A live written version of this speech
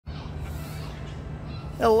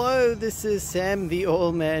Hello, this is Sam the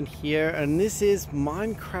Oil Man here, and this is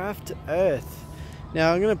Minecraft Earth.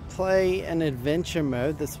 Now I'm going to play an adventure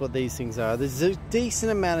mode. That's what these things are. There's a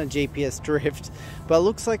decent amount of GPS drift, but it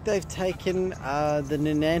looks like they've taken the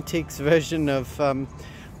Niantic's version of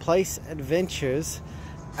place adventures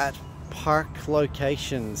at park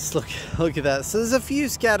locations. Look at that. So there's a few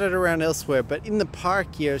scattered around elsewhere, but in the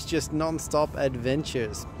park here it's just non-stop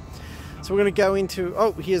adventures. So we're going to go into,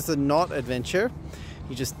 oh, here's the not adventure.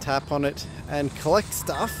 You just tap on it and collect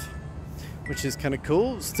stuff, which is kind of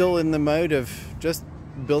cool. Still in the mode of just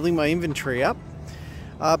building my inventory up.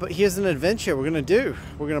 But here's an adventure we're going to do.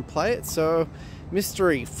 We're going to play it. So,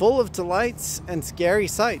 mystery, full of delights and scary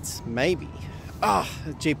sights. Maybe. Ah,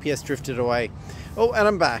 the GPS drifted away. Oh, and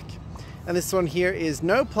I'm back. And this one here is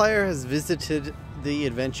no player has visited the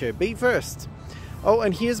adventure. Be first. Oh,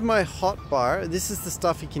 and here's my hot bar. This is the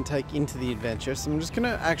stuff you can take into the adventure. So I'm just going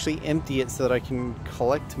to actually empty it so that I can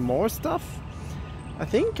collect more stuff. I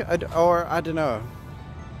think, or I don't know.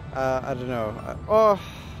 I don't know. Oh,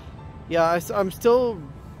 yeah, I'm still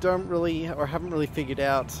haven't really figured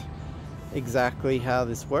out exactly how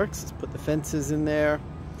this works. Let's put the fences in there.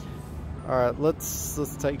 All right, let's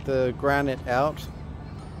take the granite out.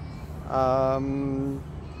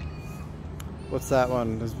 What's that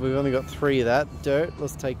one? We've only got 3 of that. Dirt.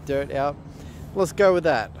 Let's take dirt out. Let's go with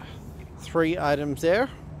that. 3 items there.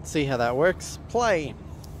 See how that works. Play.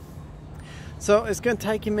 So it's going to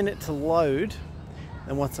take a minute to load.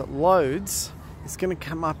 And once it loads, it's going to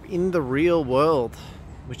come up in the real world,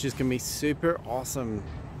 which is going to be super awesome.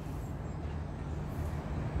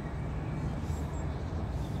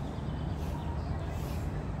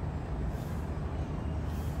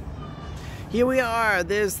 Here we are,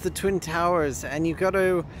 there's the Twin Towers, and you've got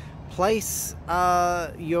to place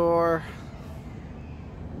your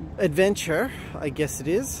adventure, I guess it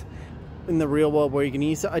is, in the real world where you can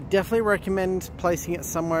use it. I definitely recommend placing it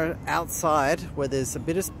somewhere outside where there's a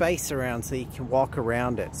bit of space around so you can walk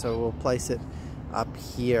around it. So we'll place it up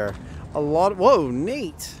here. Whoa,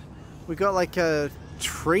 neat! We got like a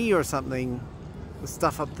tree or something with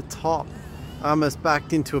stuff up the top. I almost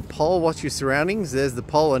backed into a pole. Watch your surroundings. There's the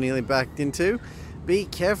pole I nearly backed into. Be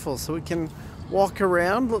careful so we can walk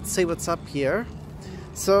around. Let's see what's up here.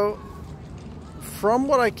 So, from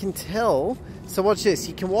what I can tell, so watch this.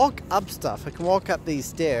 You can walk up stuff. I can walk up these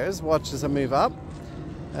stairs. Watch as I move up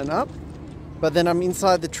and up. But then I'm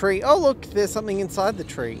inside the tree. Oh, look, there's something inside the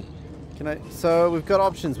tree. So we've got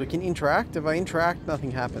options. We can interact. If I interact,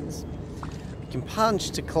 nothing happens. Can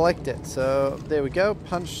punch to collect it. So there we go,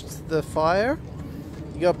 punched the fire.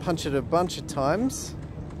 You gotta punch it a bunch of times,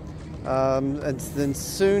 and then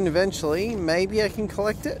soon eventually maybe I can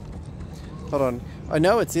collect it. Hold on, I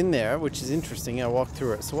know it's in there, which is interesting. I walk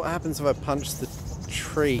through it. So what happens if I punch the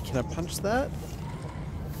tree? Can I punch that?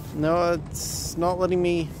 No, it's not letting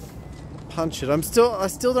me punch it. I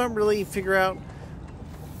still don't really figure out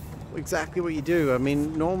exactly what you do. I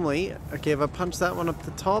mean, normally, okay, if I punch that one up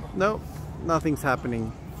the top, nope. Nothing's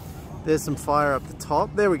happening. There's some fire up the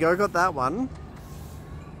top. There we go, got that one.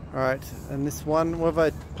 Alright, and this one, what if I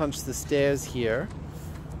punch the stairs here?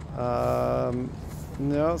 No,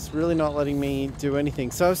 it's really not letting me do anything.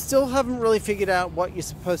 So I still haven't really figured out what you're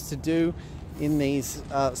supposed to do in these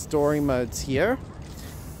story modes here.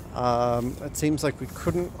 It seems like we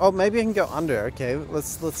couldn't... Oh, maybe I can go under. Okay,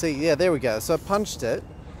 let's see. Yeah, there we go. So I punched it.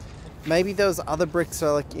 Maybe those other bricks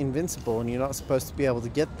are like invincible and you're not supposed to be able to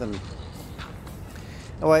get them.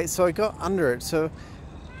 Oh wait, so I got under it. So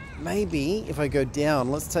maybe if I go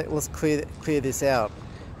down, let's clear this out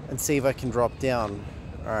and see if I can drop down.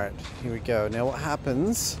 All right, here we go. Now what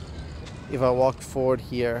happens if I walk forward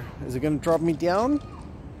here? Is it going to drop me down?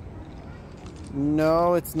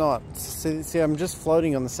 No, it's not. See, I'm just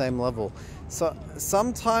floating on the same level. So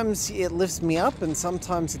sometimes it lifts me up and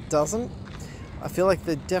sometimes it doesn't. I feel like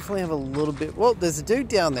they definitely have a little bit... Well, there's a dude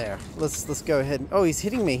down there. Let's go ahead. Oh, he's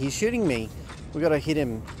hitting me. He's shooting me. We gotta hit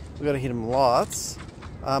him. We gotta hit him lots.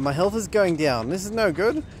 My health is going down. This is no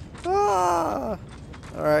good. Ah!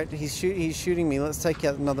 All right, he's shooting me. Let's take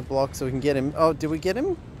out another block so we can get him. Oh, did we get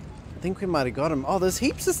him? I think we might have got him. Oh, there's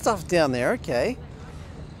heaps of stuff down there. Okay.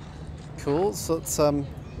 Cool. So it's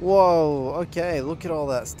Whoa. Okay. Look at all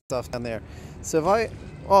that stuff down there. So if I...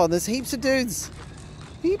 Oh, there's heaps of dudes.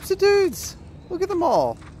 Heaps of dudes. Look at them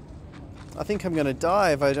all. I think I'm going to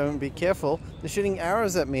die if I don't be careful. They're shooting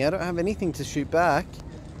arrows at me. I don't have anything to shoot back.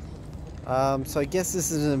 So I guess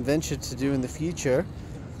this is an adventure to do in the future.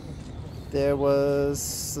 There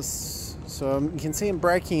was this, so you can see I'm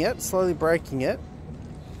breaking it, slowly breaking it.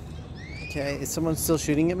 Okay, is someone still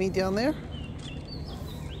shooting at me down there?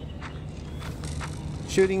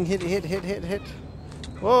 Shooting, hit.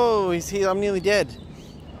 Whoa, he's here. I'm nearly dead.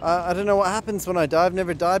 I don't know what happens when I die. I've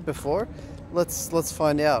never died before. Let's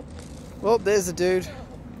find out. Well, there's a dude.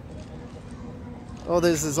 Oh,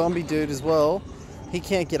 there's a zombie dude as well. He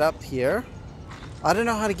can't get up here. I don't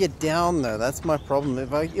know how to get down though. That's my problem.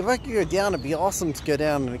 If I could go down, it'd be awesome to go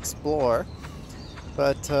down and explore.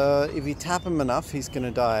 But if you tap him enough, he's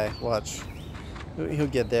gonna die. Watch. He'll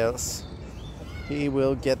get there. He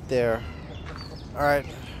will get there. All right.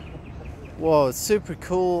 Whoa, super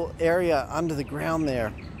cool area under the ground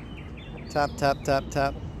there. Tap, tap, tap,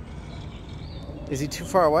 tap. Is he too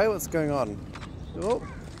far away? What's going on?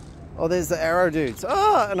 Oh, there's the arrow dudes.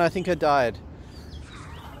 Ah, and I think I died.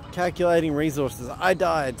 Calculating resources. I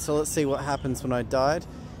died. So let's see what happens when I died.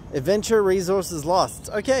 Adventure resources lost.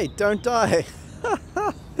 Okay, don't die.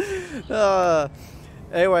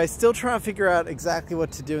 Anyway, still trying to figure out exactly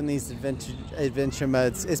what to do in these adventure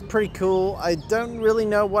modes. It's pretty cool. I don't really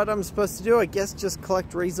know what I'm supposed to do. I guess just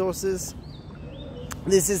collect resources.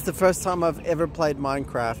 This is the first time I've ever played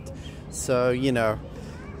Minecraft, so you know.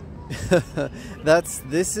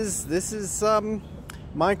 This is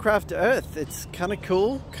Minecraft Earth. It's kind of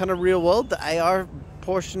cool, kind of real world. The AR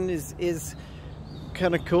portion is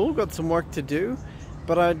kind of cool. Got some work to do.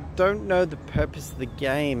 But I don't know the purpose of the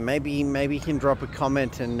game. Maybe you can drop a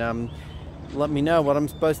comment and let me know what I'm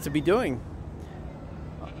supposed to be doing.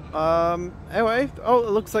 Anyway, oh, it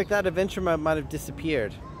looks like that adventure mode might have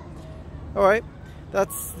disappeared. Alright,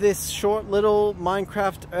 that's this short little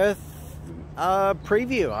Minecraft Earth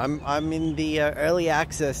preview. I'm in the early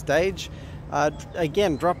access stage.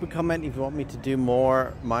 Again, drop a comment if you want me to do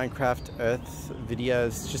more Minecraft Earth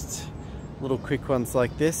videos. Just little quick ones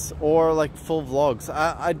like this, or like full vlogs.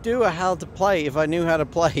 I'd do a how to play if I knew how to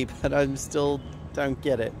play, but I still don't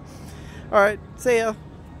get it. Alright, see ya.